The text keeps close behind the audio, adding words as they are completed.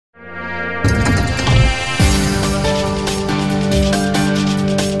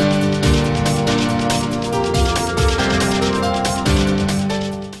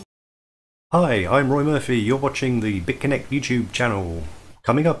Hi, I'm Roy Murphy. You're watching the Bitconnect YouTube channel.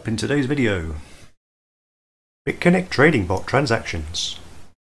 Coming up in today's video, Bitconnect Trading Bot Transactions.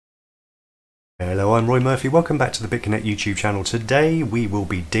 Hello, I'm Roy Murphy. Welcome back to the Bitconnect YouTube channel. Today we will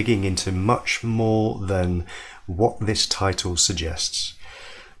be digging into much more than what this title suggests.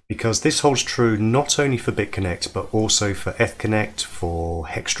 Because this holds true not only for Bitconnect, but also for ETHConnect, for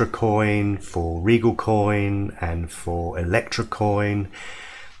Hextra Coin, for Regal Coin, and for Electra Coin.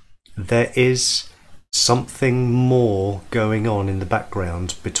 There is something more going on in the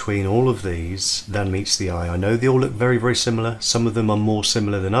background between all of these than meets the eye. I know they all look very, very similar. Some of them are more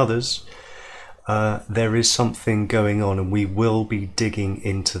similar than others. There is something going on, and we will be digging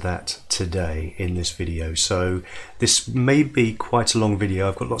into that today in this video. So this may be quite a long video.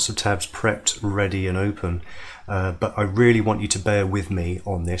 I've got lots of tabs prepped, ready and open. But I really want you to bear with me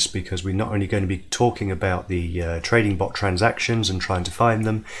on this, because we're not only going to be talking about the trading bot transactions and trying to find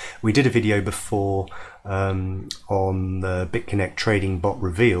them. We did a video before on the Bitconnect trading bot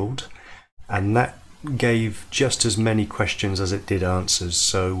revealed, and that gave just as many questions as it did answers.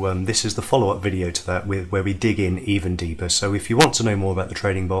 So this is the follow-up video to that, where we dig in even deeper. So if you want to know more about the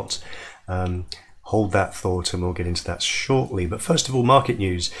trading bot, hold that thought and we'll get into that shortly. But first of all, market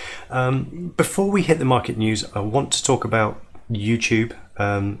news. Before we hit the market news, I want to talk about YouTube.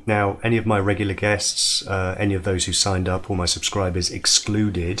 Now, any of my regular guests, any of those who signed up, or my subscribers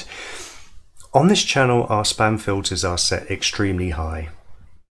excluded, on this channel our spam filters are set extremely high.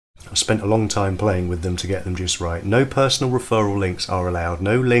 I've spent a long time playing with them to get them just right. No personal referral links are allowed,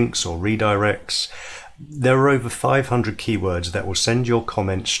 no links or redirects. There are over 500 keywords that will send your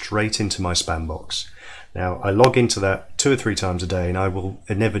comment straight into my spam box. Now, I log into that 2 or 3 times a day, and I will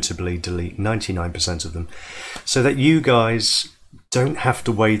inevitably delete 99% of them, so that you guys don't have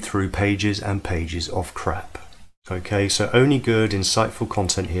to wade through pages and pages of crap. Okay, so only good, insightful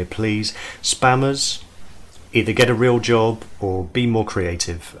content here, please. Spammers, either get a real job or be more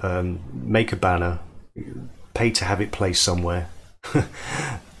creative. Make a banner, pay to have it placed somewhere.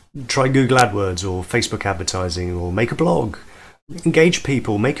 Try Google AdWords or Facebook advertising, or make a blog. Engage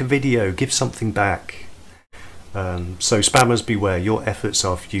people, make a video, give something back. So spammers beware, your efforts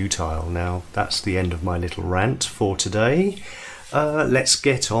are futile. Now that's the end of my little rant for today. Let's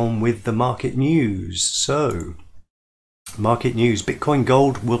get on with the market news. So, market news: Bitcoin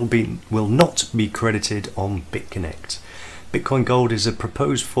Gold will not be credited on Bitconnect. Bitcoin Gold is a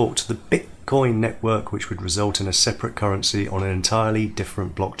proposed fork to the Bitcoin network, which would result in a separate currency on an entirely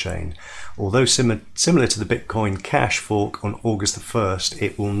different blockchain. Although similar to the Bitcoin Cash fork on August the 1st,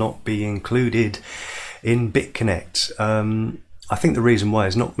 it will not be included in Bitconnect. I think the reason why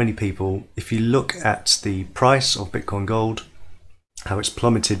is not many people, if you look at the price of Bitcoin Gold, how it's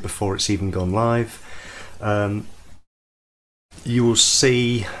plummeted before it's even gone live, you will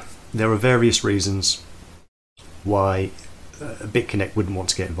see there are various reasons why Bitconnect wouldn't want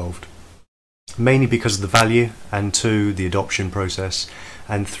to get involved. Mainly because of the value, and 2, the adoption process,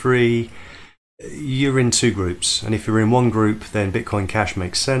 and 3, you're in 2 groups, and if you're in one group then Bitcoin Cash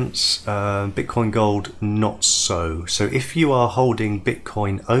makes sense, Bitcoin Gold not so. So if you are holding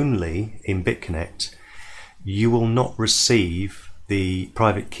Bitcoin only in Bitconnect, you will not receive the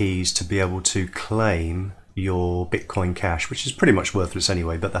private keys to be able to claim your Bitcoin Cash, which is pretty much worthless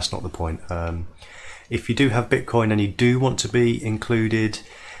anyway, but that's not the point. If you do have Bitcoin and you do want to be included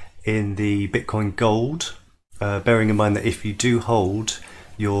in the Bitcoin Gold, bearing in mind that if you do hold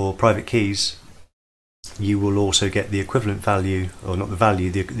your private keys, you will also get the equivalent value, or not the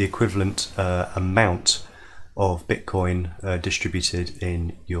value, the equivalent amount of Bitcoin distributed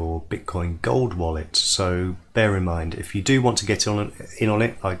in your Bitcoin Gold wallet. So bear in mind, if you do want to get in on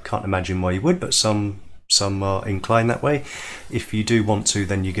it, I can't imagine why you would, but some are inclined that way. If you do want to,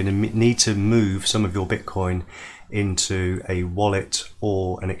 then you're going to need to move some of your Bitcoin into a wallet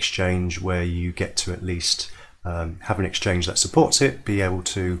or an exchange where you get to at least have an exchange that supports it, be able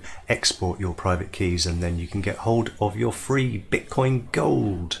to export your private keys, and then you can get hold of your free Bitcoin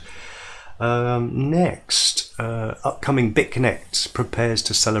Gold. Next, upcoming Bitconnect prepares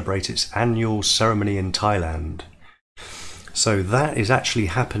to celebrate its annual ceremony in Thailand. So that is actually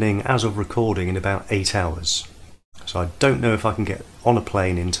happening as of recording in about 8 hours. So I don't know if I can get on a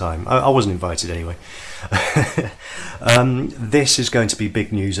plane in time. I wasn't invited anyway. This is going to be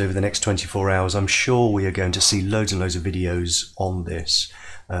big news over the next 24 hours. I'm sure we are going to see loads and loads of videos on this.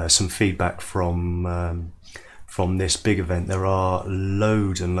 Some feedback from this big event. There are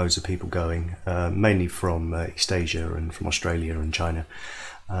loads and loads of people going, mainly from East Asia and from Australia and China.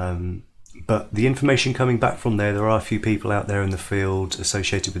 But the information coming back from there are a few people out there in the field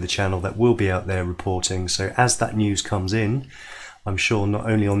associated with the channel that will be out there reporting. So as that news comes in, I'm sure not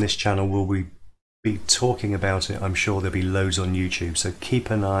only on this channel will we be talking about it, I'm sure there'll be loads on YouTube, so keep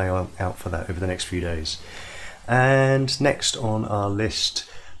an eye out for that over the next few days. And next on our list,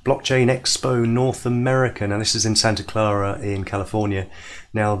 Blockchain Expo North America. Now this is in Santa Clara in California.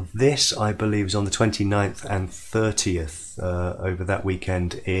 Now this, I believe, is on the 29th and 30th over that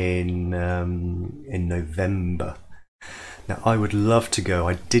weekend in November. Now I would love to go.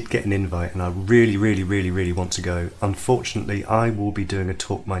 I did get an invite and I really want to go. Unfortunately, I will be doing a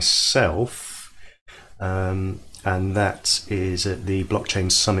talk myself, and that is at the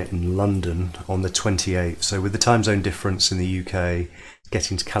Blockchain Summit in London on the 28th. So with the time zone difference in the UK,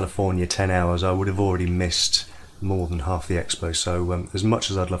 getting to California 10 hours, I would have already missed more than half the expo. So as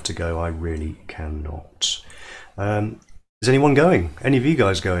much as I'd love to go, I really cannot. Is anyone going? Any of you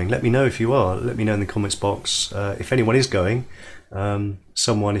guys going? Let me know if you are. Let me know in the comments box. If anyone is going,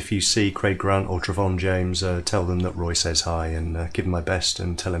 someone, if you see Craig Grant or Travon James, tell them that Roy says hi, and give him my best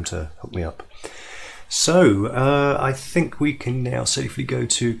and tell him to hook me up. So I think we can now safely go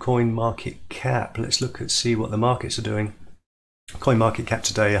to CoinMarketCap. Let's look at see what the markets are doing. CoinMarketCap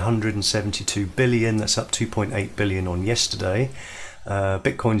today 172 billion. That's up 2.8 billion on yesterday.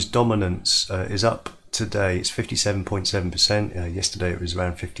 Bitcoin's dominance is up today. It's 57.7%. Yesterday it was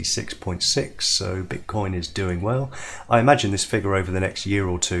around 56.6%. So Bitcoin is doing well. I imagine this figure over the next year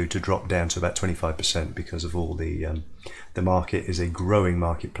or two to drop down to about 25% because of all the market is a growing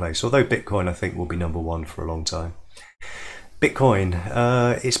marketplace. Although Bitcoin, I think, will be #1 for a long time. Bitcoin,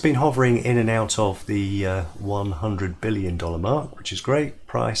 it's been hovering in and out of the $100 billion mark, which is great.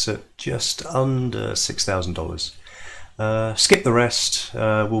 Price at just under $6,000. Skip the rest.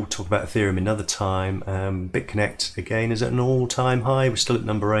 We'll talk about Ethereum another time. Bitconnect again is at an all-time high. We're still at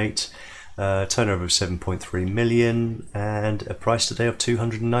number 8. Turnover of 7.3 million and a price today of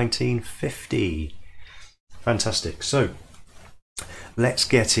 219.50. Fantastic. So let's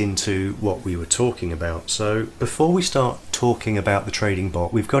get into what we were talking about. So before we start talking about the trading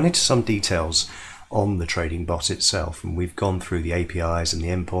bot, we've gone into some details on the trading bot itself, and we've gone through the APIs and the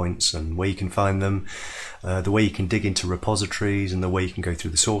endpoints and where you can find them, the way you can dig into repositories, and the way you can go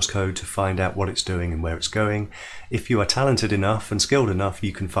through the source code to find out what it's doing and where it's going. If you are talented enough and skilled enough,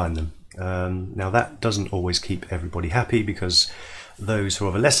 you can find them. Now that doesn't always keep everybody happy, because those who are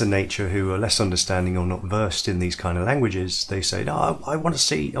of a lesser nature, who are less understanding or not versed in these kind of languages, they say, no, I want to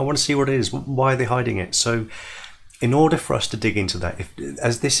see what it is. Why are they hiding it? So in order for us to dig into that,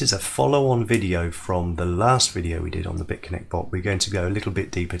 as this is a follow-on video from the last video we did on the Bitconnect bot, we're going to go a little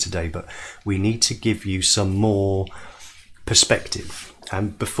bit deeper today, but we need to give you some more perspective.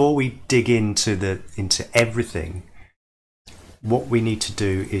 And before we dig into everything, what we need to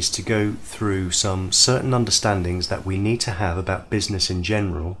do is to go through some certain understandings that we need to have about business in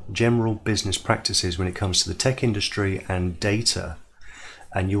general business practices when it comes to the tech industry and data.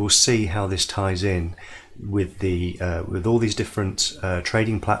 And you will see how this ties in with with all these different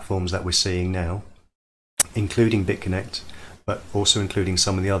trading platforms that we're seeing now, including Bitconnect, but also including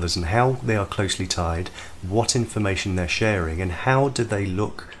some of the others, and how they are closely tied, what information they're sharing, and how do they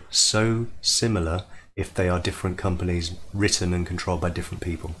look so similar if they are different companies written and controlled by different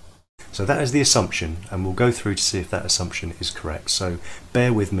people. So that is the assumption, and we'll go through to see if that assumption is correct. So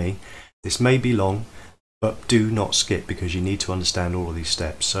bear with me. This may be long, but do not skip, because you need to understand all of these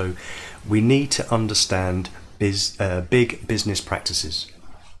steps. So we need to understand big business practices.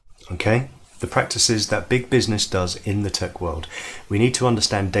 Okay? The practices that big business does in the tech world. We need to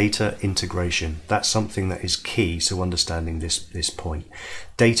understand data integration. That's something that is key to understanding this point.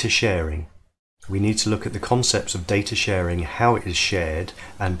 Data sharing. We need to look at the concepts of data sharing, how it is shared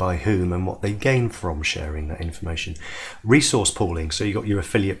and by whom, and what they gain from sharing that information. Resource pooling, so you've got your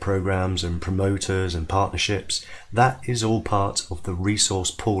affiliate programs and promoters and partnerships. That is all part of the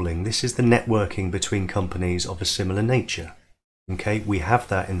resource pooling. This is the networking between companies of a similar nature. Okay, we have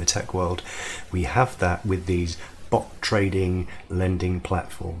that in the tech world. We have that with these bot trading lending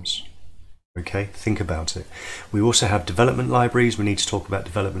platforms. Okay, think about it. We also have development libraries. We need to talk about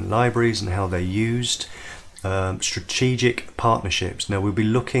development libraries and how they're used. Strategic partnerships. Now we'll be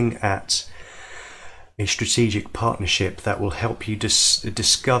looking at a strategic partnership that will help you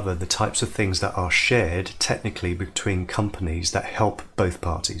discover the types of things that are shared technically between companies that help both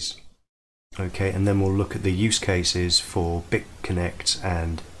parties. Okay, and then we'll look at the use cases for Bitconnect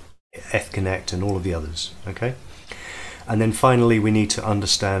and Ethconnect and all of the others. Okay. And then finally, we need to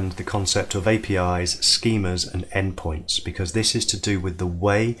understand the concept of APIs, schemas, and endpoints, because this is to do with the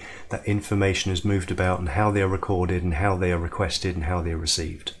way that information is moved about and how they are recorded and how they are requested and how they are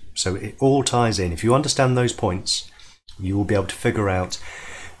received. So it all ties in. If you understand those points, you will be able to figure out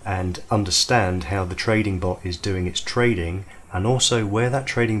and understand how the trading bot is doing its trading and also where that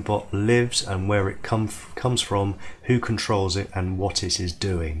trading bot lives and where it comes from, who controls it, and what it is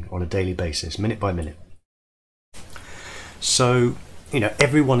doing on a daily basis, minute by minute. So,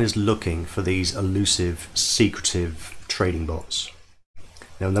 everyone is looking for these elusive, secretive trading bots.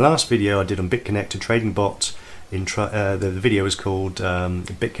 Now, in the last video I did on Bitconnect, a trading bot, the video is called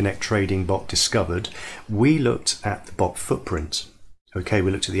Bitconnect Trading Bot Discovered. We looked at the bot footprint. Okay,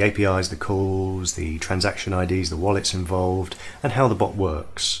 we looked at the APIs, the calls, the transaction IDs, the wallets involved, and how the bot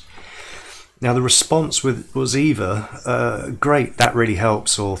works. Now, the response was either great, that really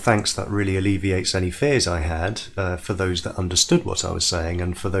helps, or thanks, that really alleviates any fears I had, for those that understood what I was saying,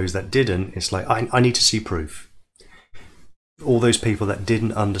 and for those that didn't, it's like, I need to see proof. All those people that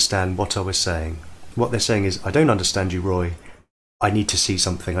didn't understand what I was saying, what they're saying is, I don't understand you, Roy. I need to see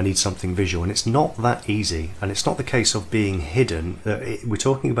something, I need something visual, and it's not that easy, and it's not the case of being hidden. We're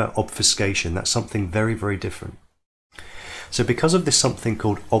talking about obfuscation. That's something very, very different. So because of this something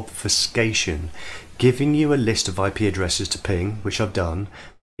called obfuscation, giving you a list of IP addresses to ping, which I've done,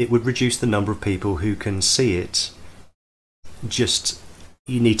 it would reduce the number of people who can see it. Just,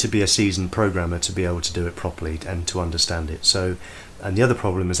 you need to be a seasoned programmer to be able to do it properly and to understand it. So, and the other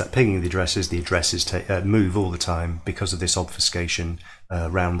problem is that pinging the addresses move all the time because of this obfuscation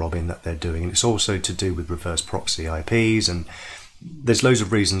round robin that they're doing. And it's also to do with reverse proxy IPs, and there's loads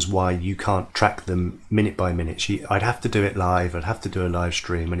of reasons why you can't track them minute by minute. I'd have to do it live, I'd have to do a live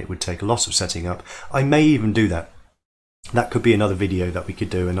stream, and it would take a lot of setting up. I may even do that. That could be another video that we could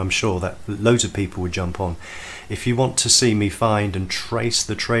do, and I'm sure that loads of people would jump on. If you want to see me find and trace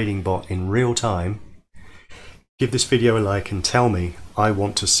the trading bot in real time, give this video a like and tell me I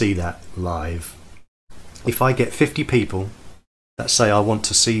want to see that live. If I get 50 people that say I want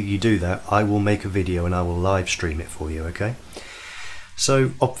to see you do that, I will make a video and I will live stream it for you, okay?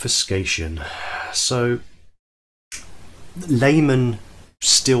 So, obfuscation. So, laymen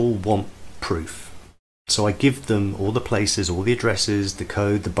still want proof. So I give them all the places, all the addresses, the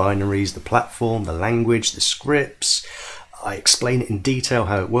code, the binaries, the platform, the language, the scripts. I explain it in detail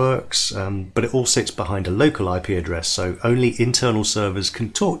how it works, but it all sits behind a local IP address, so only internal servers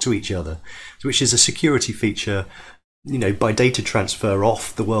can talk to each other, which is a security feature, by data transfer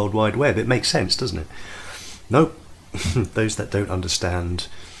off the World Wide Web. It makes sense, doesn't it? Nope. Those that don't understand,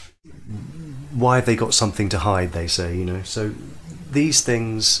 why have they got something to hide, they say, So these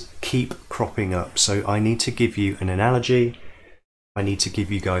things keep cropping up, so I need to give you an analogy. I need to give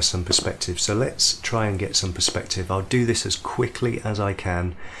you guys some perspective. So let's try and get some perspective. I'll do this as quickly as I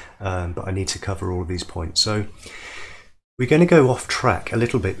can, but I need to cover all of these points. So we're going to go off track a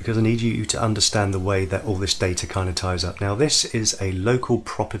little bit because I need you to understand the way that all this data kind of ties up. Now, this is a local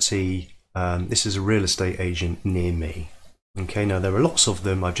property. This is a real estate agent near me. Okay, now there are lots of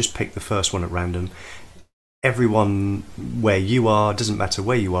them. I've just picked the first one at random. Everyone where you are, doesn't matter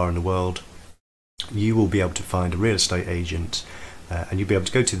where you are in the world, you will be able to find a real estate agent. And you'll be able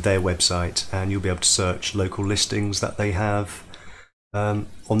to go to their website and you'll be able to search local listings that they have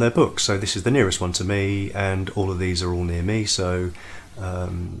on their books. So this is the nearest one to me, and all of these are all near me. So, I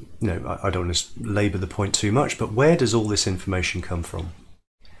don't want to labour the point too much, but where does all this information come from?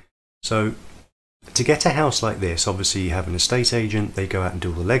 So to get a house like this, obviously you have an estate agent, they go out and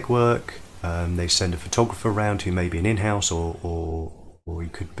do all the legwork, they send a photographer around who may be an in-house or he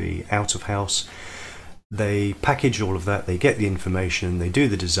could be out of house. They package all of that, they get the information, they do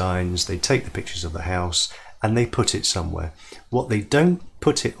the designs, they take the pictures of the house, and they put it somewhere. What they don't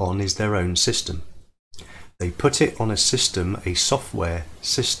put it on is their own system. They put it on a system, a software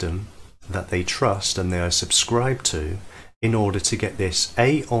system that they trust and they are subscribed to, in order to get this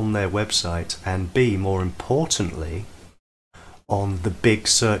A, on their website, and B, more importantly, on the big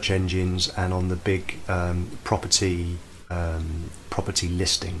search engines and on the big property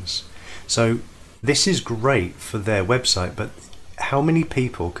listings. So this is great for their website, but how many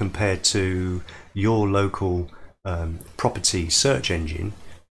people compared to your local property search engine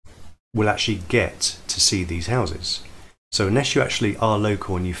will actually get to see these houses? So unless you actually are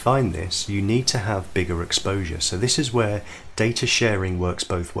local and you find this, you need to have bigger exposure. So this is where data sharing works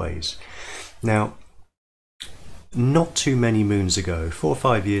both ways. Now, not too many moons ago, 4 or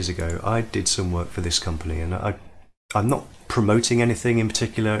 5 years ago, I did some work for this company, and I'm not promoting anything in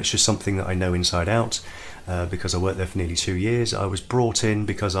particular, it's just something that I know inside out because I worked there for nearly 2 years. I was brought in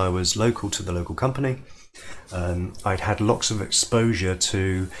because I was local to the local company. I'd had lots of exposure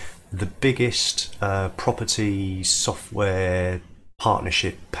to the biggest property software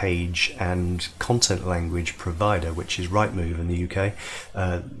partnership page and content language provider, which is Rightmove in the UK.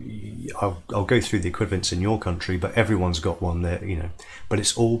 I'll go through the equivalents in your country, but everyone's got one there, you know. But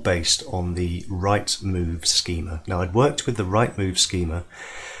it's all based on the Rightmove schema. Now, I'd worked with the Rightmove schema,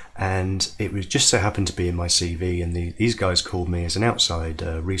 and it was just so happened to be in my CV, and these guys called me as an outside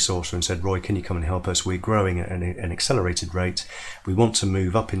resourcer and said, Roy, can you come and help us? We're growing at an accelerated rate. We want to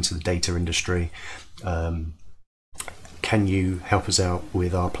move up into the data industry. Can you help us out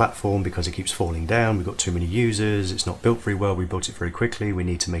with our platform because it keeps falling down? We've got too many users. It's not built very well. We built it very quickly. We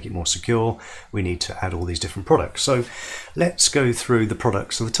need to make it more secure. We need to add all these different products. So let's go through the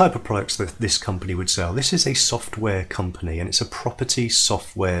products. So the type of products that this company would sell. This is a software company, and it's a property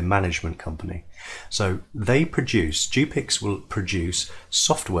software management company. So they produce, Dupix will produce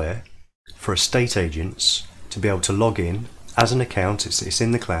software for estate agents to be able to log in as an account. It's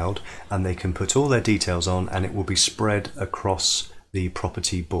in the cloud, and they can put all their details on, and it will be spread across the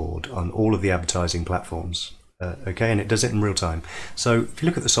property board on all of the advertising platforms. Okay, and it does it in real time. So if you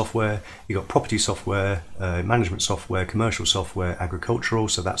look at the software, you've got property software, management software, commercial software, agricultural,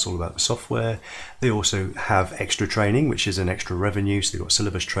 so that's all about the software. They also have extra training, which is an extra revenue, so they've got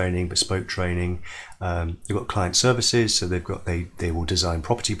syllabus training, bespoke training. They've got client services, so they will design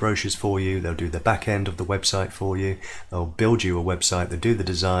property brochures for you, they'll do the back end of the website for you, they'll build you a website, they'll do the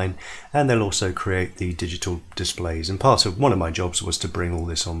design, and they'll also create the digital displays. And one of my jobs was to bring all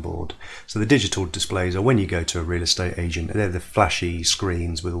this on board. So the digital displays are when you go to a real estate agent, they're the flashy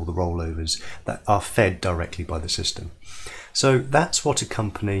screens with all the rollovers that are fed directly by the system. So that's what a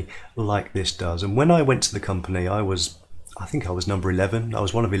company like this does. And when I went to the company, I think I was number 11. I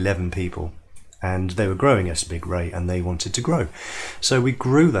was one of 11 people, and they were growing at a big rate, and they wanted to grow. So we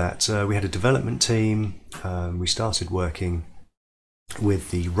grew that. We had a development team. We started working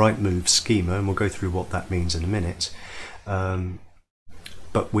with the Rightmove schema, and we'll go through what that means in a minute.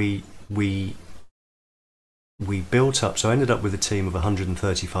 But we built up, so I ended up with a team of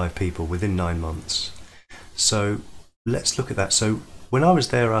 135 people within 9 months. So let's look at that. So when I was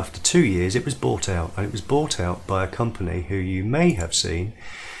there after 2 years, it was bought out, and it was bought out by a company who you may have seen.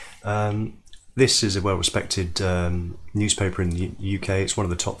 This is a well-respected newspaper in the UK. It's one of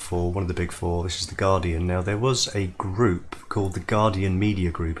the top four, one of the big four. This is The Guardian. Now, there was a group called the Guardian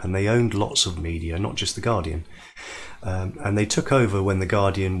Media Group, and they owned lots of media, not just The Guardian. And they took over when The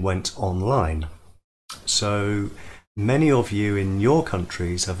Guardian went online. So many of you in your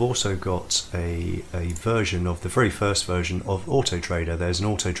countries have also got a version of the very first version of Auto Trader. There's an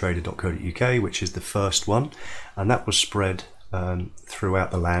autotrader.co.uk, which is the first one, and that was spread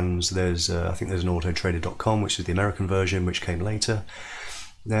throughout the lands. There's I think there's an autotrader.com, which is the American version, which came later.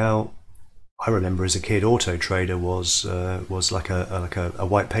 Now, I remember as a kid, Auto Trader was like a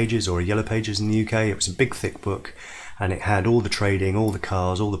white pages or a yellow pages in the UK. It was a big thick book, and it had all the trading, all the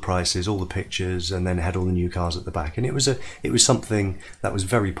cars, all the prices, all the pictures, and then it had all the new cars at the back. And it was something that was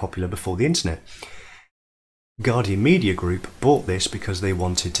very popular before the internet. Guardian Media Group bought this because they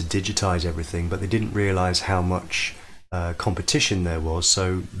wanted to digitize everything, but they didn't realize how much competition there was,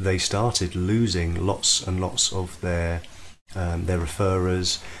 so they started losing lots and lots of their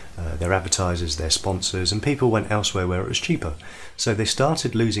referrers, their advertisers, their sponsors, and people went elsewhere where it was cheaper. So they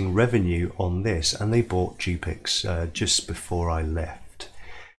started losing revenue on this, and they bought Dupix just before I left.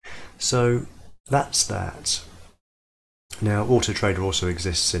 So that's that. Now, Auto Trader also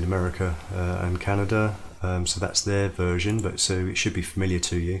exists in America and Canada, so that's their version, but so it should be familiar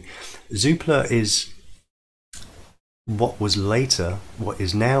to you. Zoopla is what is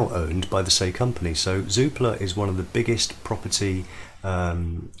now owned by the same company. So Zoopla is one of the biggest property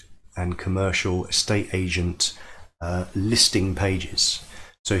and commercial estate agent listing pages.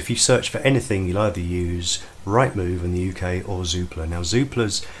 So if you search for anything, you'll either use Rightmove in the UK or Zoopla. Now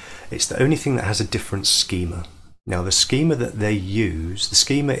it's the only thing that has a different schema. Now the schema that they use, the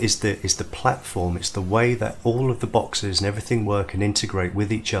schema is the platform, it's the way that all of the boxes and everything work and integrate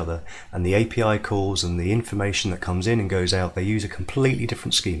with each other, and the API calls and the information that comes in and goes out, they use a completely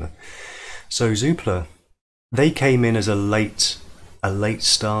different schema. So Zoopla, they came in as a late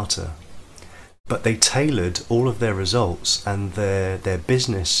starter, but they tailored all of their results, and their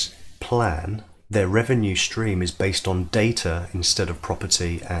business plan, their revenue stream is based on data instead of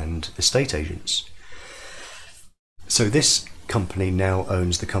property and estate agents. So this company now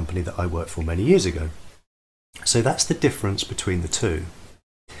owns the company that I worked for many years ago. So that's the difference between the two.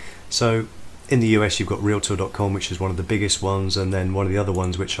 So in the US, you've got Realtor.com, which is one of the biggest ones, and then one of the other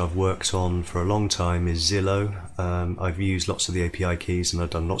ones which I've worked on for a long time is Zillow. I've used lots of the API keys, and I've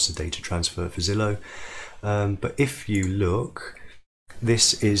done lots of data transfer for Zillow. But if you look,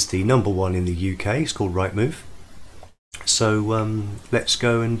 this is the number one in the UK. It's called Rightmove. So let's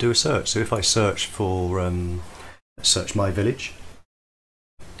go and do a search. So if I search for, search my village.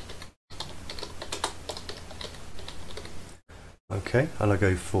 Okay, and I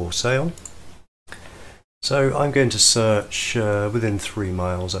go for sale. So I'm going to search within 3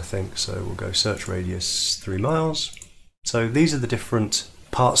 miles, I think. So we'll go search radius 3 miles. So these are the different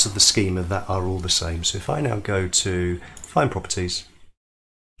parts of the schema that are all the same. So if I now go to find properties,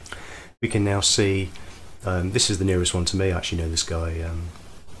 we can now see, this is the nearest one to me. I actually know this guy,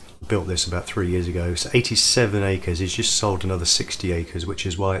 built this about 3 years ago. So 87 acres, he's just sold another 60 acres, which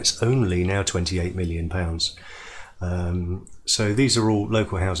is why it's only now £28 million. So these are all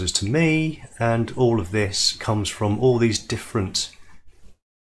local houses to me, and all of this comes from all these different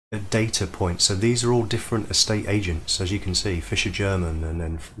data points. So these are all different estate agents, as you can see, Fisher German and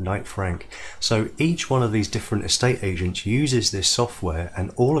then Knight Frank. So each one of these different estate agents uses this software,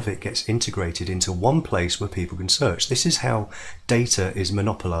 and all of it gets integrated into one place where people can search. This is how data is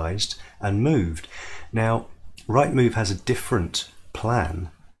monopolized and moved. Now, Rightmove has a different plan.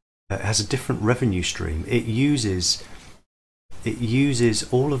 It has a different revenue stream. It uses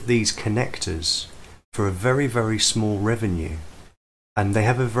all of these connectors for a very, very small revenue, and they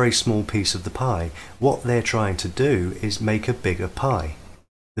have a very small piece of the pie. What they're trying to do is make a bigger pie.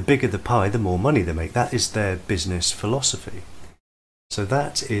 The bigger the pie, the more money they make. That is their business philosophy. So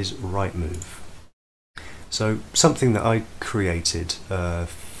that is Rightmove. So something that I created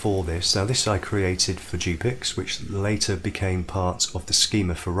for this. Now this I created for Dupix, which later became part of the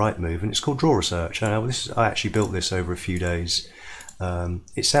schema for Rightmove, and it's called Draw Research. I actually built this over a few days.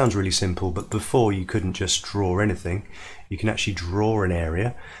 It sounds really simple, but before you couldn't just draw anything. You can actually draw an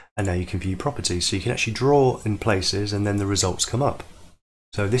area, and now you can view properties. So you can actually draw in places, and then the results come up.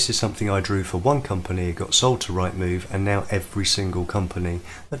 So this is something I drew for one company, it got sold to Rightmove, and now every single company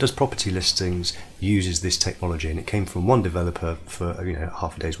that does property listings uses this technology, and it came from one developer for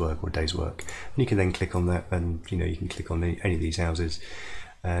half a day's work or a day's work. And you can then click on that, and you can click on any of these houses,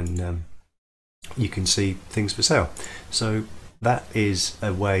 and you can see things for sale. So that is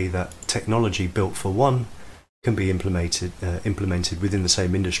a way that technology built for one can be implemented within the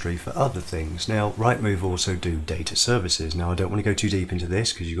same industry for other things. Now, Rightmove also do data services. Now, I don't want to go too deep into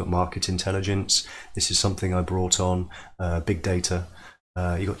this because you've got market intelligence. This is something I brought on, big data.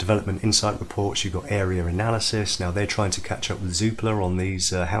 You've got development insight reports, you've got area analysis. Now, they're trying to catch up with Zoopla on these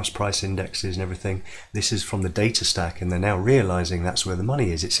house price indexes and everything. This is from the data stack, and they're now realizing that's where the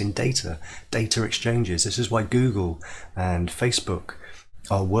money is. It's in data exchanges. This is why Google and Facebook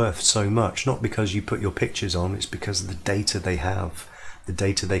are worth so much, not because you put your pictures on, it's because of the data they have, the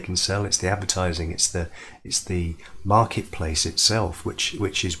data they can sell. It's the advertising, it's the marketplace itself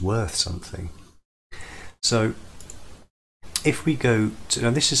which is worth something. So if we go to,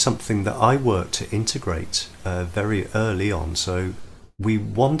 now this is something that I worked to integrate very early on. So we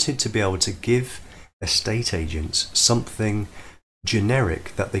wanted to be able to give estate agents something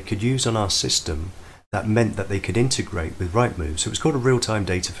generic that they could use on our system. That meant that they could integrate with Rightmove. So it's called a real-time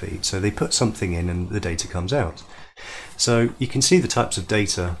data feed. So they put something in and the data comes out. So you can see the types of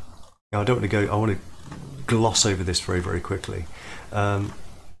data. Now, I want to gloss over this very, very quickly. But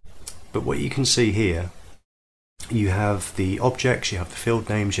what you can see here, you have the objects, you have the field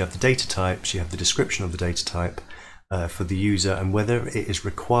names, you have the data types, you have the description of the data type for the user and whether it is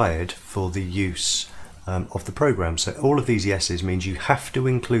required for the use of the program. So all of these yeses means you have to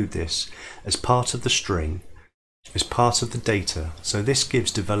include this as part of the string, as part of the data. So this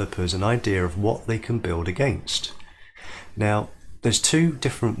gives developers an idea of what they can build against. Now, there's two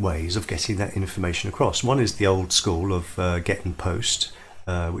different ways of getting that information across. One is the old school of get and post,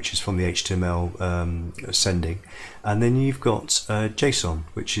 which is from the HTML sending, and then you've got JSON,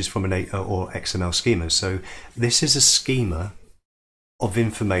 which is from an or XML schema. So this is a schema of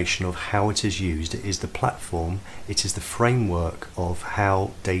information of how it is used. It is the platform, it is the framework of how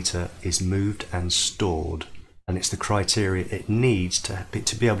data is moved and stored, and it's the criteria it needs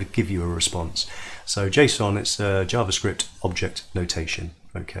to be able to give you a response. So JSON, it's a JavaScript object notation.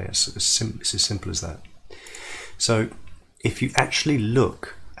 Okay, it's as simple as that. So if you actually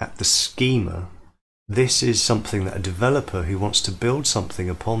look at the schema, this is something that a developer who wants to build something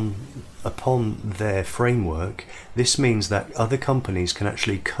upon their framework, this means that other companies can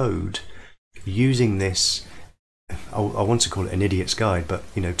actually code using this. I want to call it an idiot's guide, but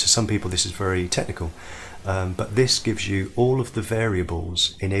to some people this is very technical. But this gives you all of the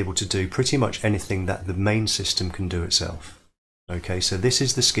variables in able to do pretty much anything that the main system can do itself. Okay, so this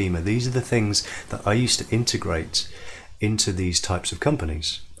is the schema. These are the things that I used to integrate into these types of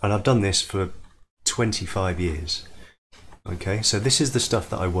companies, and I've done this for 25 years. Okay, so this is the stuff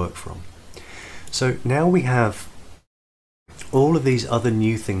that I work from. So now we have all of these other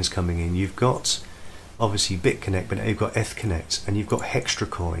new things coming in. You've got obviously Bitconnect, but now you've got Ethconnect, and you've got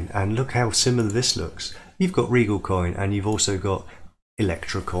Hextracoin, and look how similar this looks. You've got Regal Coin, and you've also got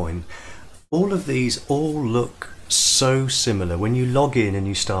Electrocoin. All of these all look so similar. When you log in and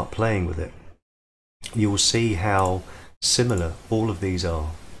you start playing with it, you will see how similar all of these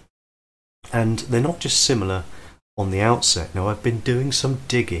are. And they're not just similar on the outset. Now, I've been doing some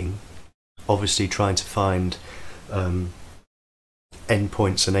digging, obviously trying to find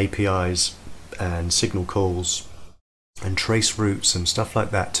endpoints and APIs and signal calls and trace routes and stuff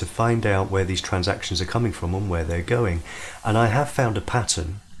like that to find out where these transactions are coming from and where they're going. And I have found a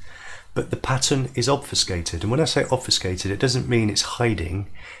pattern, but the pattern is obfuscated. And when I say obfuscated, it doesn't mean it's hiding.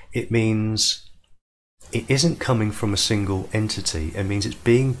 It means it isn't coming from a single entity. It means it's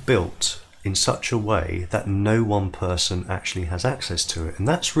being built in such a way that no one person actually has access to it. And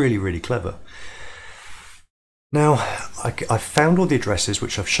that's really, really clever. Now, I found all the addresses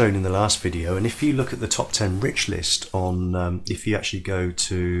which I've shown in the last video, and if you look at the top 10 rich list on, if you actually go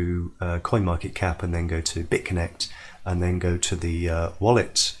to CoinMarketCap and then go to Bitconnect and then go to the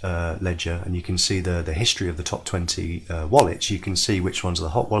wallet ledger, and you can see the history of the top 20 wallets, you can see which ones are the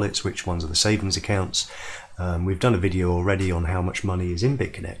hot wallets, which ones are the savings accounts. We've done a video already on how much money is in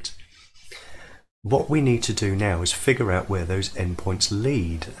Bitconnect. What we need to do now is figure out where those endpoints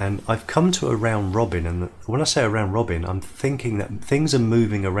lead, and I've come to a round robin, and when I say a round robin, I'm thinking that things are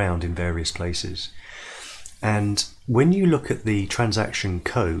moving around in various places. And when you look at the transaction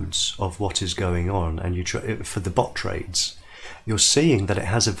codes of what is going on, and you try, for the bot trades, you're seeing that it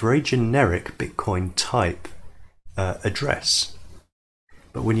has a very generic Bitcoin type address.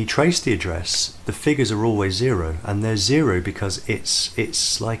 But when you trace the address, the figures are always zero, and they're zero because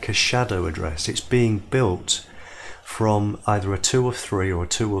it's like a shadow address. It's being built from either a 2 of 3 or a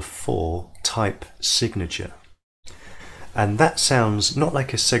 2 of 4 type signature. And that sounds not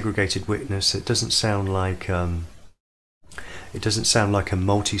like a segregated witness. It doesn't sound like a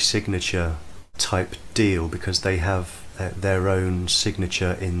multi-signature type deal because they have their own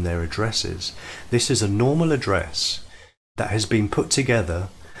signature in their addresses. This is a normal address that has been put together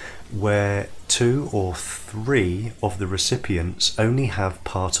where 2 or 3 of the recipients only have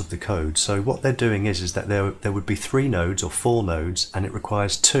part of the code. So what they're doing is that there would be 3 nodes or 4 nodes, and it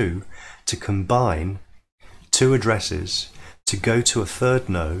requires 2 to combine 2 addresses to go to a 3rd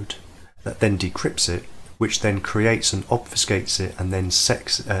node that then decrypts it, which then creates and obfuscates it, and then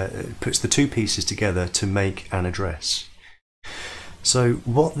puts the 2 pieces together to make an address. So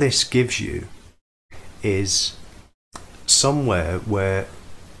what this gives you is somewhere where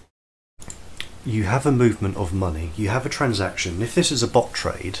you have a movement of money, you have a transaction. If this is a bot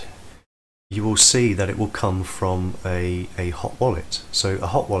trade, you will see that it will come from a hot wallet. So a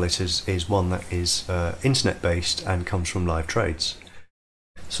hot wallet is one that is internet based and comes from live trades.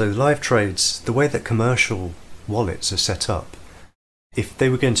 So live trades, the way that commercial wallets are set up, if they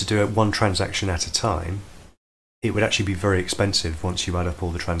were going to do it one transaction at a time, it would actually be very expensive once you add up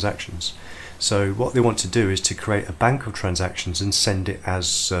all the transactions. So what they want to do is to create a bank of transactions and send it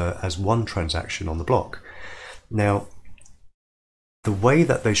as one transaction on the block. Now, the way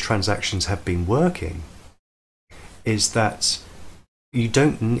that those transactions have been working is that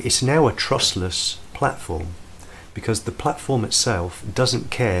it's now a trustless platform, because the platform itself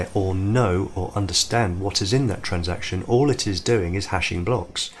doesn't care or know or understand what is in that transaction. All it is doing is hashing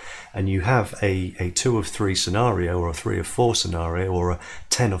blocks. And you have a 2 of 3 scenario, or a 3 of 4 scenario, or a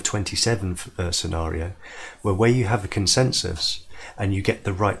 10 of 27 scenario, where you have a consensus and you get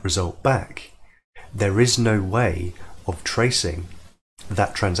the right result back. There is no way of tracing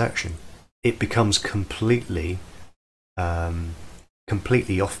that transaction. It becomes completely off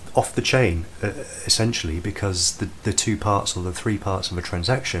the chain, essentially, because the 2 parts or the 3 parts of a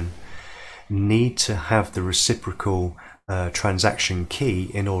transaction need to have the reciprocal transaction key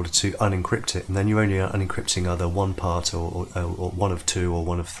in order to unencrypt it, and then you're only unencrypting either one part or 1 of 2 or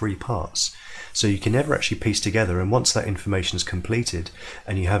 1 of 3 parts. So you can never actually piece together, and once that information is completed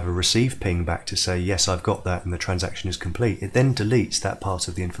and you have a receive ping back to say yes, I've got that and the transaction is complete, it then deletes that part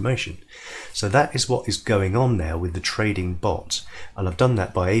of the information. So that is what is going on now with the trading bot, and I've done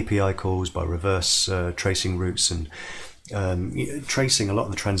that by API calls, by reverse tracing routes, and tracing a lot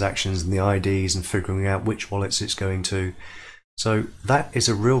of the transactions and the IDs and figuring out which wallets it's going to. So that is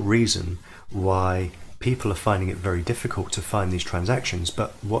a real reason why people are finding it very difficult to find these transactions.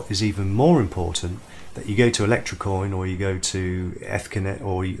 But what is even more important, that you go to Electrocoin, or you go to Ethconnect,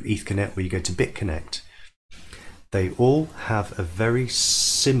 or Ethconnect, or you go to Bitconnect, they all have a very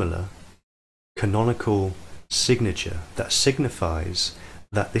similar canonical signature that signifies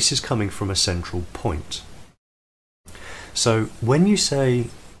that this is coming from a central point. So when you say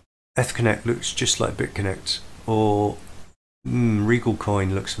Bitconnect looks just like Bitconnect, or Regal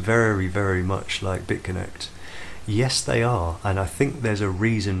Coin looks very, very much like Bitconnect, yes, they are, and I think there's a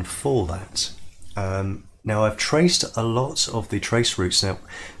reason for that. Now, I've traced a lot of the trace routes. Now,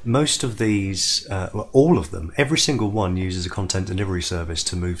 most of these, well, all of them, every single one uses a content delivery service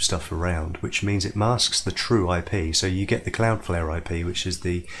to move stuff around, which means it masks the true IP. So you get the Cloudflare IP, which is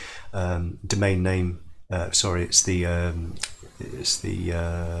the domain name. Sorry, it's this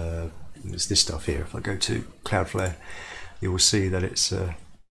stuff here. If I go to Cloudflare, you will see that it's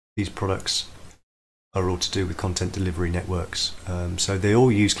these products are all to do with content delivery networks. So they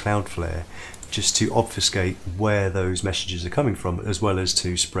all use Cloudflare just to obfuscate where those messages are coming from, as well as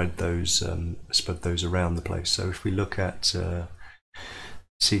to spread those around the place. So if we look at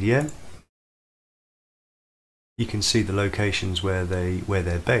CDN, you can see the locations where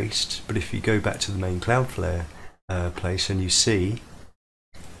they're based. But if you go back to the main Cloudflare place and you see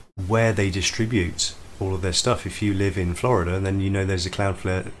where they distribute all of their stuff, if you live in Florida, then you know there's a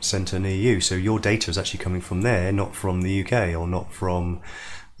Cloudflare center near you. So your data is actually coming from there, not from the UK, or not from,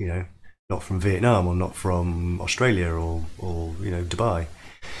 not from Vietnam, or not from Australia, or Dubai.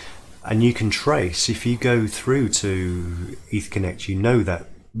 And you can trace, if you go through to Bitconnect, you know that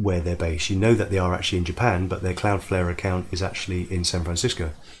where they're based. You know that they are actually in Japan, but their Cloudflare account is actually in San Francisco.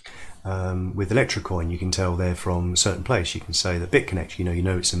 With Electrocoin, you can tell they're from a certain place. You can say that Bitconnect, you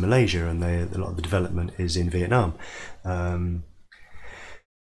know it's in Malaysia, and a lot of the development is in Vietnam. The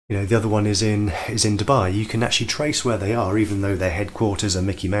other one is in Dubai. You can actually trace where they are, even though their headquarters are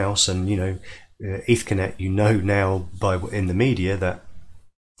Mickey Mouse. And Bitconnect, now in the media that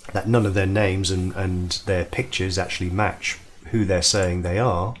none of their names and their pictures actually match who they're saying they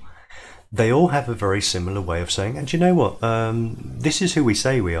are. They all have a very similar way of saying, and do you know what? This is who we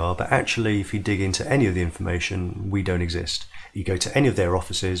say we are, but actually, if you dig into any of the information, we don't exist. You go to any of their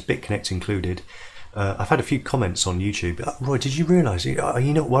offices, Bitconnect included. I've had a few comments on YouTube. Roy, did you realise? Are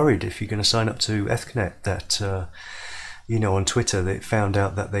you not worried if you're going to sign up to Bitconnect that on Twitter they found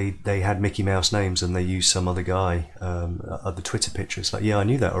out that they had Mickey Mouse names and they used some other guy other Twitter picture? It's like, yeah, I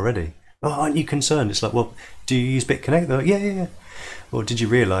knew that already. Oh, aren't you concerned? It's like, well, do you use Bitconnect? They're like, yeah. Well, did you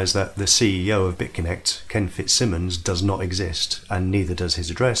realise that the CEO of Bitconnect, Ken Fitzsimmons, does not exist, and neither does his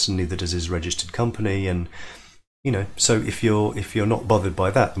address, and neither does his registered company, and so if you're not bothered by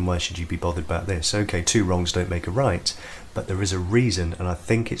that, then why should you be bothered about this? Okay, two wrongs don't make a right, but there is a reason, and I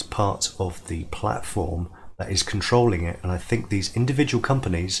think it's part of the platform that is controlling it, and I think these individual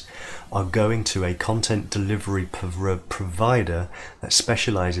companies are going to a content delivery provider that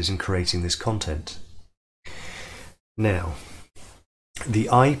specializes in creating this content. Now, the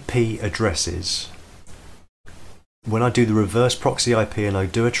IP addresses, when I do the reverse proxy IP and I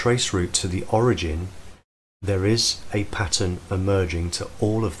do a trace route to the origin, there is a pattern emerging to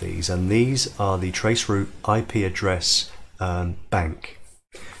all of these, and these are the trace route IP address bank.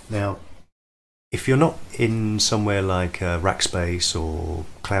 Now, if you're not in somewhere like Rackspace or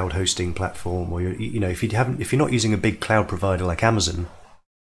cloud hosting platform, or if you're not using a big cloud provider like Amazon,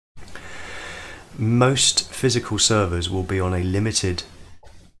 most physical servers will be on a limited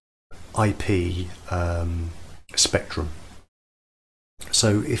IP spectrum.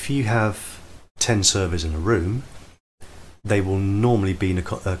 So if you have 10 servers in a room, they will normally be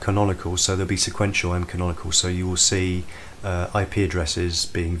canonical, so they'll be sequential and canonical. So you will see IP addresses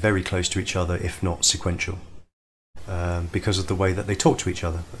being very close to each other, if not sequential, because of the way that they talk to each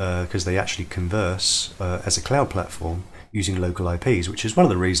other, because they actually converse as a cloud platform using local IPs, which is one of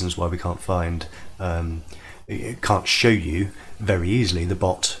the reasons why we can't can't show you very easily the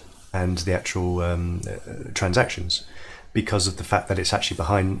bot and the actual transactions, because of the fact that it's actually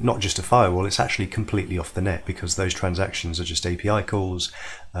behind not just a firewall, it's actually completely off the net, because those transactions are just API calls.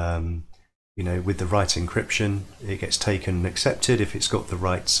 With the right encryption, it gets taken and accepted if it's got the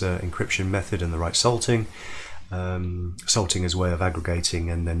right encryption method and the right salting. Salting is a way of aggregating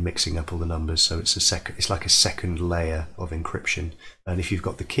and then mixing up all the numbers, so it's like a second layer of encryption. And if you've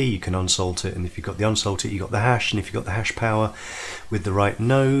got the key, you can unsalt it, and if you've got the unsalted, you've got the hash, and if you've got the hash power with the right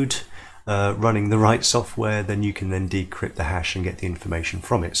node running the right software, then you can then decrypt the hash and get the information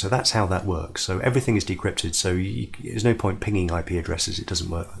from it. So that's how that works. So everything is decrypted, so there's no point pinging IP addresses. It doesn't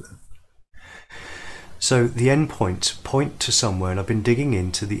work like that. So the endpoints point to somewhere, and I've been digging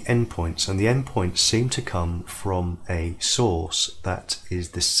into the endpoints, and the endpoints seem to come from a source that is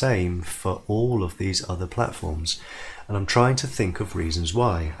the same for all of these other platforms. And I'm trying to think of reasons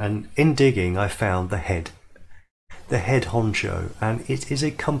why. And in digging, I found the head honcho, and it is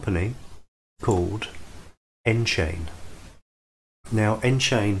a company called N-Chain. Now,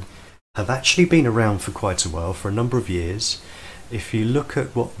 N-Chain have actually been around for quite a while, for a number of years. If you look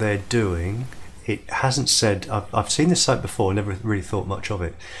at what they're doing, it hasn't said, I've seen this site before, never really thought much of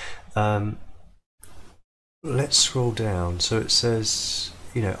it. Let's scroll down. So it says,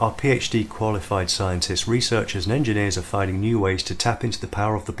 our PhD qualified scientists, researchers and engineers are finding new ways to tap into the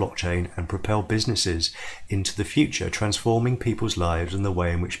power of the blockchain and propel businesses into the future, transforming people's lives and the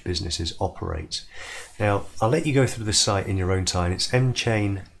way in which businesses operate. Now, I'll let you go through the site in your own time. It's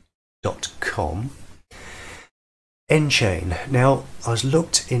mchain.com. nchain. Now, I was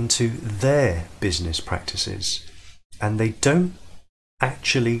looked into their business practices, and they don't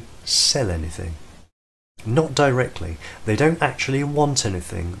actually sell anything. Not directly. They don't actually want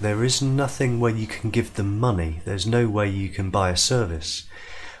anything. There is nothing where you can give them money. There's no way you can buy a service.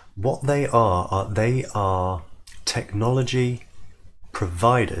 What they are technology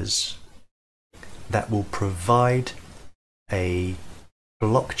providers that will provide a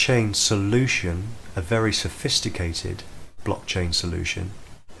blockchain solution, a very sophisticated blockchain solution,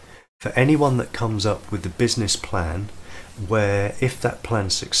 for anyone that comes up with the business plan, where if that plan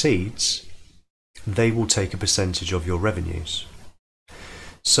succeeds, they will take a percentage of your revenues.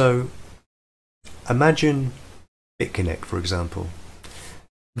 So imagine Bitconnect, for example.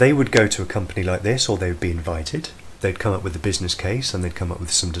 They would go to a company like this, or they would be invited. They'd come up with a business case, and they'd come up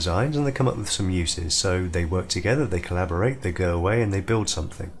with some designs, and they'd come up with some uses. So they work together, they collaborate, they go away, and they build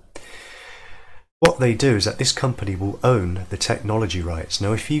something. What they do is that this company will own the technology rights.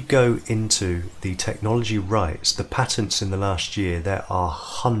 Now, if you go into the technology rights, the patents in the last year, there are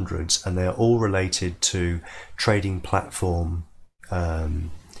hundreds, and they're all related to trading platform,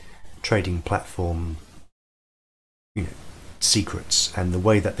 secrets and the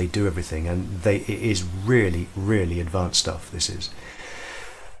way that they do everything. And it is really, really advanced stuff. This is.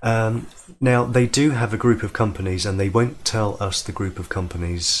 Now, they do have a group of companies, and they won't tell us the group of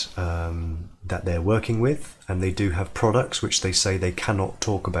companies that they're working with, and they do have products which they say they cannot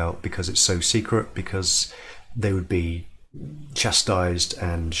talk about because it's so secret, because they would be chastised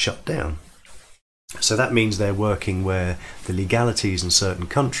and shut down. So that means they're working where the legalities in certain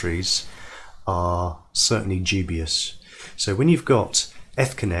countries are certainly dubious. So when you've got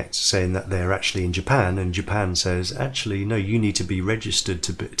Bitconnect saying that they're actually in Japan, and Japan says, actually, no, you need to be registered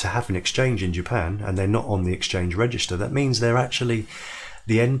to have an exchange in Japan, and they're not on the exchange register, that means they're actually,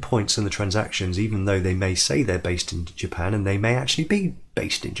 the endpoints and the transactions, even though they may say they're based in Japan, and they may actually be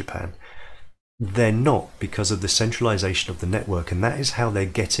based in Japan, they're not, because of the centralization of the network. And that is how they're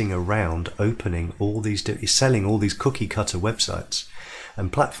getting around opening all these, selling all these cookie cutter websites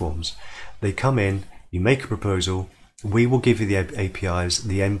and platforms. They come in, you make a proposal, we will give you the APIs,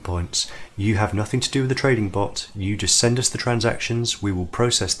 the endpoints. You have nothing to do with the trading bot. You just send us the transactions. We will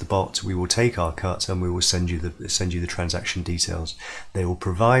process the bot. We will take our cut, and we will send you the transaction details. They will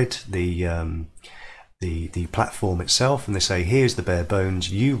provide the platform itself, and they say, here's the bare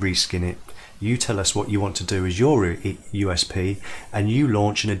bones. You reskin it. You tell us what you want to do as your USP, and you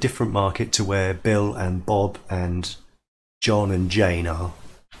launch in a different market to where Bill and Bob and John and Jane are.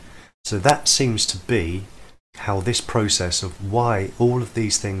 So that seems to be how this process of why all of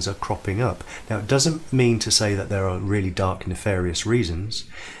these things are cropping up. Now, it doesn't mean to say that there are really dark, nefarious reasons.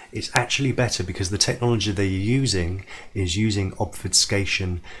 It's actually better because the technology they're using is using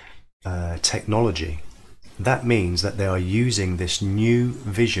obfuscation technology. That means that they are using this new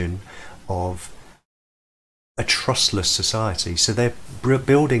vision of a trustless society. So they're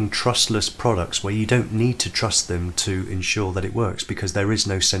building trustless products where you don't need to trust them to ensure that it works, because there is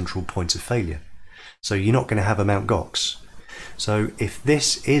no central point of failure. So you're not going to have a Mt. Gox. So if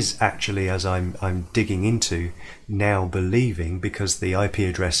this is actually, as I'm digging into now, believing, because the IP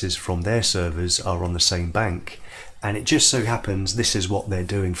addresses from their servers are on the same bank, and it just so happens this is what they're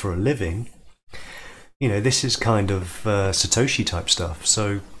doing for a living, this is kind of Satoshi type stuff.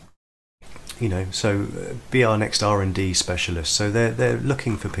 So be our next R&D specialist. So they're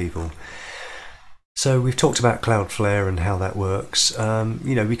looking for people. So we've talked about Cloudflare and how that works.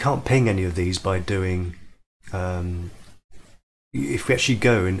 We can't ping any of these by doing, if we actually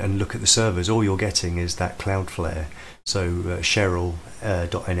go and look at the servers, all you're getting is that Cloudflare. So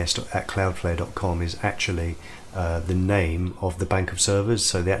cheryl.ns@cloudflare.com is actually the name of the bank of servers.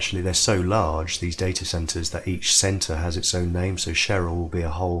 So they're so large, these data centers, that each center has its own name. So Cheryl will be a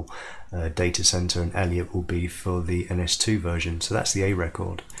whole data center, and Elliot will be for the NS2 version. So that's the A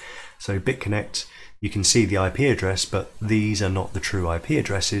record. So Bitconnect, you can see the IP address, but these are not the true IP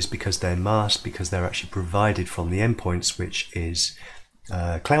addresses because they're masked, because they're actually provided from the endpoints, which is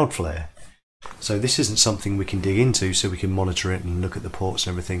Cloudflare. So this isn't something we can dig into, so we can monitor it and look at the ports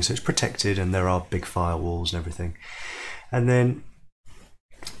and everything. So it's protected, and there are big firewalls and everything. And then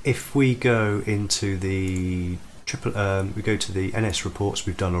if we go into the we go to the NS reports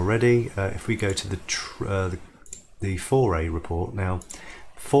we've done already. If we go to the 4A report now,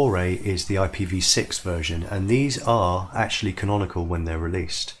 4A is the IPv6 version, and these are actually canonical when they're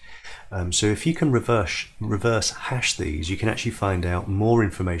released. So if you can reverse hash these, you can actually find out more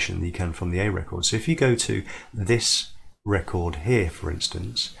information than you can from the A record. So if you go to this record here, for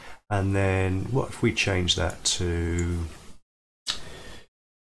instance, and then what if we change that to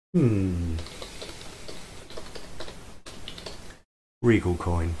Regal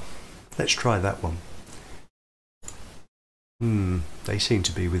coin? Let's try that one. They seem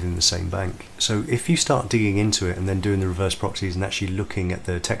to be within the same bank. So if you start digging into it and then doing the reverse proxies and actually looking at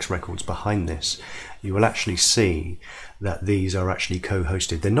the text records behind this, you will actually see that these are actually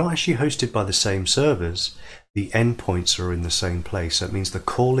co-hosted. They're not actually hosted by the same servers. The endpoints are in the same place. So it means the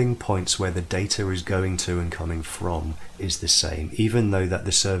calling points where the data is going to and coming from is the same, even though that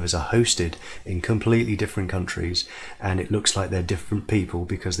the servers are hosted in completely different countries and it looks like they're different people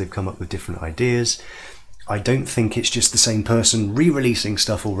because they've come up with different ideas. I don't think it's just the same person re-releasing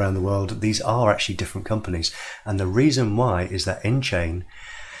stuff all around the world. These are actually different companies. And the reason why is that nChain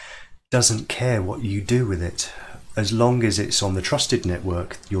doesn't care what you do with it. As long as it's on the trusted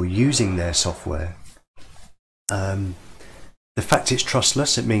network, you're using their software. The fact it's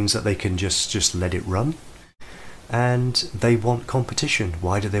trustless, it means that they can just let it run. And they want competition.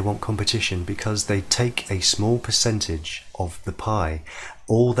 Why do they want competition? Because they take a small percentage of the pie.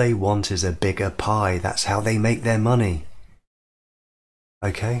 All they want is a bigger pie. That's how they make their money.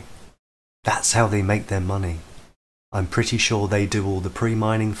 Okay? That's how they make their money. I'm pretty sure they do all the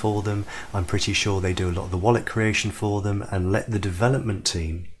pre-mining for them. I'm pretty sure they do a lot of the wallet creation for them and let the development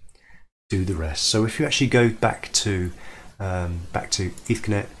team do the rest. So if you actually go back to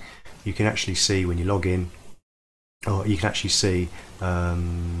Bitconnect, you can actually see when you log in, or you can actually see all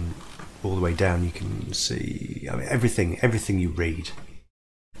the way down, you can see, I mean, everything you read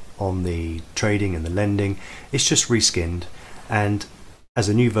on the trading and the lending, it's just reskinned. And as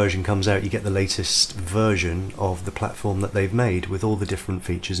a new version comes out, you get the latest version of the platform that they've made with all the different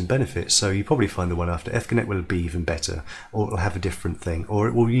features and benefits. So you probably find the one after Bitconnect will be even better, or it will have a different thing, or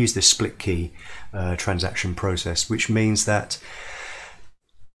it will use this split key transaction process, which means that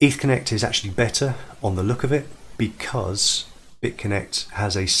Bitconnect is actually better on the look of it because Bitconnect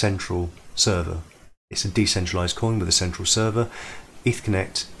has a central server. It's a decentralized coin with a central server.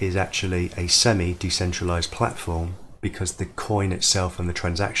 Bitconnect is actually a semi-decentralized platform because the coin itself and the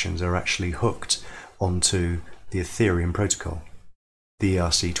transactions are actually hooked onto the Ethereum protocol, the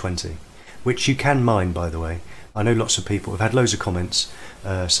ERC20, which you can mine, by the way. I know lots of people have had loads of comments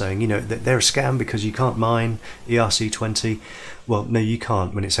saying, you know, that they're a scam because you can't mine ERC20. Well, no, you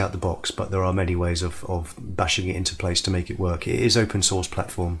can't when it's out the box, but there are many ways of bashing it into place to make it work. It is open source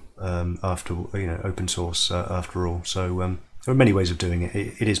platform open source after all. So there are many ways of doing it.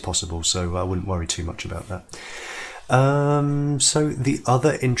 It is possible, so I wouldn't worry too much about that. So the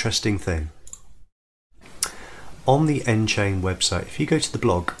other interesting thing on the nChain website, if you go to the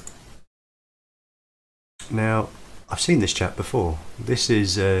blog, now I've seen this chap before. This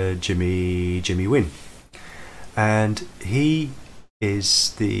is Jimmy Wynn, and he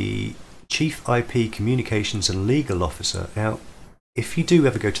is the Chief IP Communications and Legal Officer. Now, if you do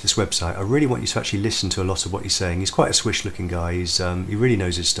ever go to this website, I really want you to actually listen to a lot of what he's saying. He's quite a swish-looking guy. He really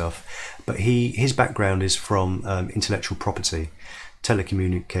knows his stuff, but his background is from intellectual property,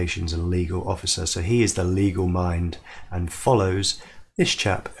 telecommunications and legal officer. So he is the legal mind and follows this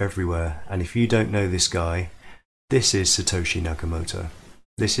chap everywhere. And if you don't know this guy, this is Satoshi Nakamoto.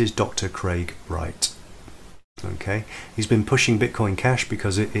 This is Dr. Craig Wright. Okay, he's been pushing Bitcoin Cash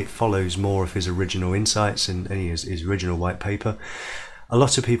because it follows more of his original insights and his original white paper. A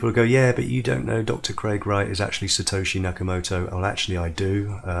lot of people go, yeah, but you don't know Dr. Craig Wright is actually Satoshi Nakamoto. Well, actually I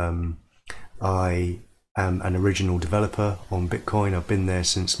do. I am an original developer on Bitcoin. I've been there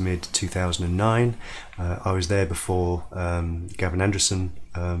since mid-2009. I was there before Gavin Anderson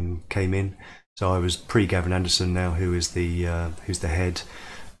came in. So I was pre-Gavin Anderson now, who's the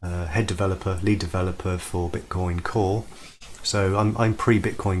head developer, lead developer for Bitcoin Core. So I'm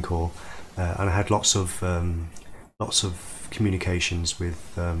pre-Bitcoin Core, and I had lots of communications with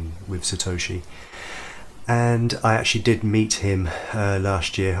Satoshi. And I actually did meet him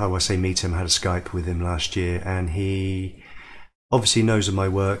last year. I say meet him, I had a Skype with him last year, and he obviously knows of my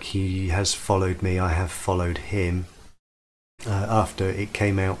work. He has followed me, I have followed him. After it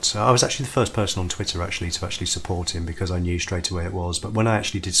came out, I was actually the first person on Twitter to actually support him because I knew straight away it was. But when I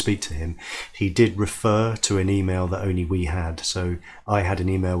actually did speak to him, he did refer to an email that only we had. So I had an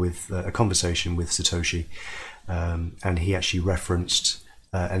email with a conversation with Satoshi, and he actually referenced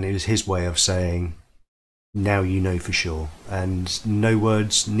and it was his way of saying, now you know for sure. And no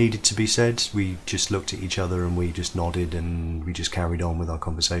words needed to be said. We just looked at each other and we just nodded and we just carried on with our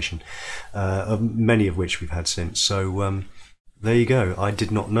conversation, many of which we've had since. So there you go. I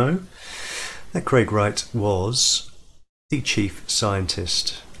did not know that Craig Wright was the chief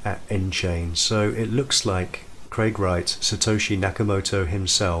scientist at nChain. So it looks like Craig Wright, Satoshi Nakamoto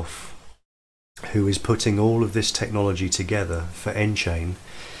himself, who is putting all of this technology together for nChain,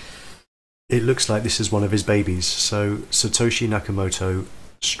 it looks like this is one of his babies. So Satoshi Nakamoto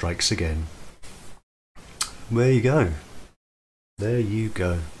strikes again. There you go. There you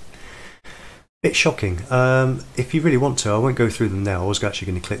go. Bit shocking. If you really want to, I won't go through them now. I was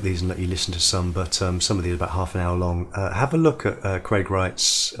actually going to click these and let you listen to some, but some of these are about half an hour long. Have a look at Craig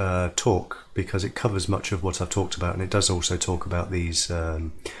Wright's talk, because it covers much of what I've talked about, and it does also talk about these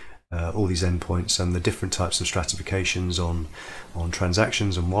all these endpoints and the different types of stratifications on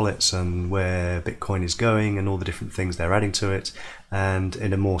transactions and wallets, and where Bitcoin is going and all the different things they're adding to it, and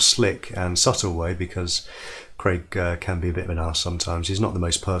in a more slick and subtle way, because Craig can be a bit of an arse sometimes. He's not the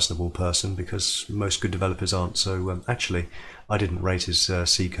most personable person, because most good developers aren't. So actually, I didn't rate his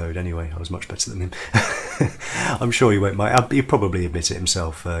C code anyway. I was much better than him. I'm sure he won't mind. He'll probably admit it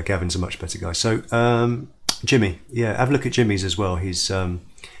himself. Gavin's a much better guy. So Jimmy, yeah, have a look at Jimmy's as well.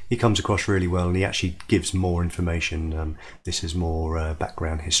 He comes across really well, and he actually gives more information. This is more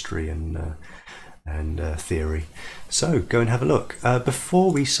background history and theory. So go and have a look.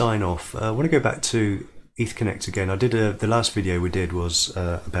 Before we sign off, I want to go back to Bitconnect again. I did the last video we did was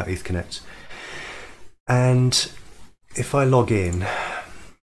about Bitconnect, and if I log in,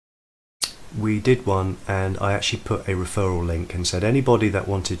 we did one, and I actually put a referral link and said anybody that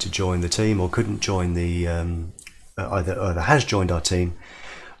wanted to join the team or couldn't join the either has joined our team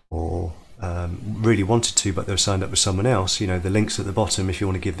or really wanted to, but they were signed up with someone else, you know, the link's at the bottom if you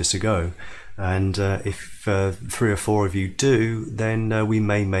want to give this a go. And if 3 or 4 of you do, then we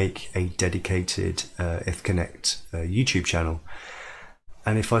may make a dedicated Bitconnect YouTube channel.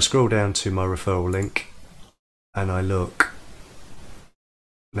 And if I scroll down to my referral link and I look,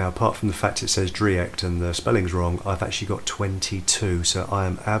 now apart from the fact it says Driect and the spelling's wrong, I've actually got 22, so I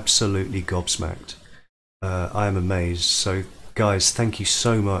am absolutely gobsmacked. I am amazed. So guys, thank you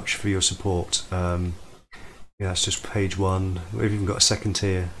so much for your support. Yeah, that's just page 1. We've even got a second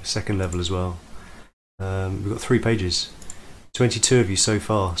tier, second level as well. We've got 3 pages. 22 of you so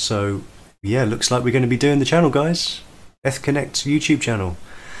far. So yeah, looks like we're going to be doing the channel, guys. Bitconnect YouTube channel.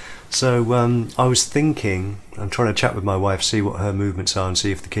 So I was thinking, I'm trying to chat with my wife, see what her movements are and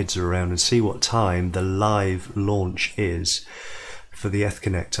see if the kids are around, and see what time the live launch is for the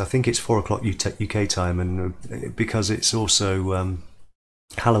Bitconnect. I think it's 4 o'clock UK time, and because it's also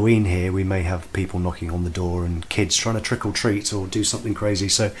Halloween here, we may have people knocking on the door and kids trying to trick or treat or do something crazy.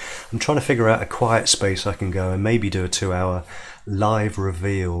 So I'm trying to figure out a quiet space I can go and maybe do a 2-hour live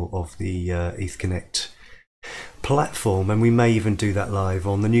reveal of the Bitconnect platform, and we may even do that live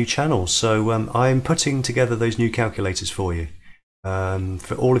on the new channel. So I'm putting together those new calculators for you.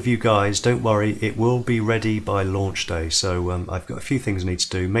 For all of you guys, don't worry, it will be ready by launch day. So I've got a few things I need to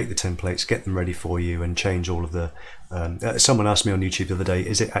do, make the templates, get them ready for you, and change all of the someone asked me on YouTube the other day,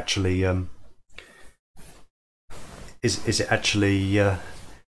 is it actually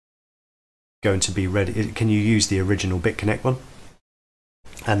going to be ready? Can you use the original Bitconnect one?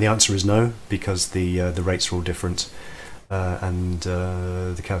 And the answer is no, because the rates are all different, and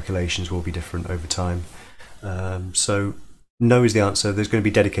the calculations will be different over time. So no is the answer. There's going to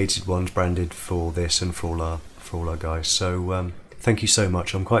be dedicated ones branded for this and for all our guys. So thank you so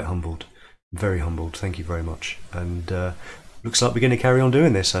much. I'm quite humbled, very humbled. Thank you very much. And looks like we're going to carry on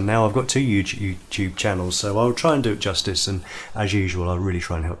doing this. And now I've got 2 YouTube channels, so I'll try and do it justice. And as usual, I'll really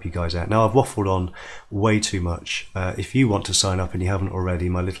try and help you guys out. Now I've waffled on way too much. If you want to sign up and you haven't already,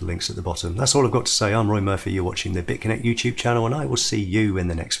 my little link's at the bottom. That's all I've got to say. I'm Roy Murphy. You're watching the Bitconnect YouTube channel, and I will see you in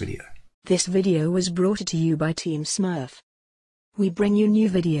the next video. This video was brought to you by Team Smurf. We bring you new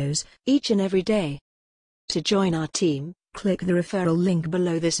videos each and every day. To join our team, click the referral link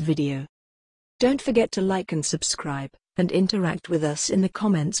below this video. Don't forget to like and subscribe, and interact with us in the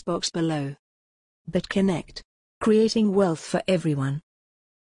comments box below. Bitconnect, creating wealth for everyone.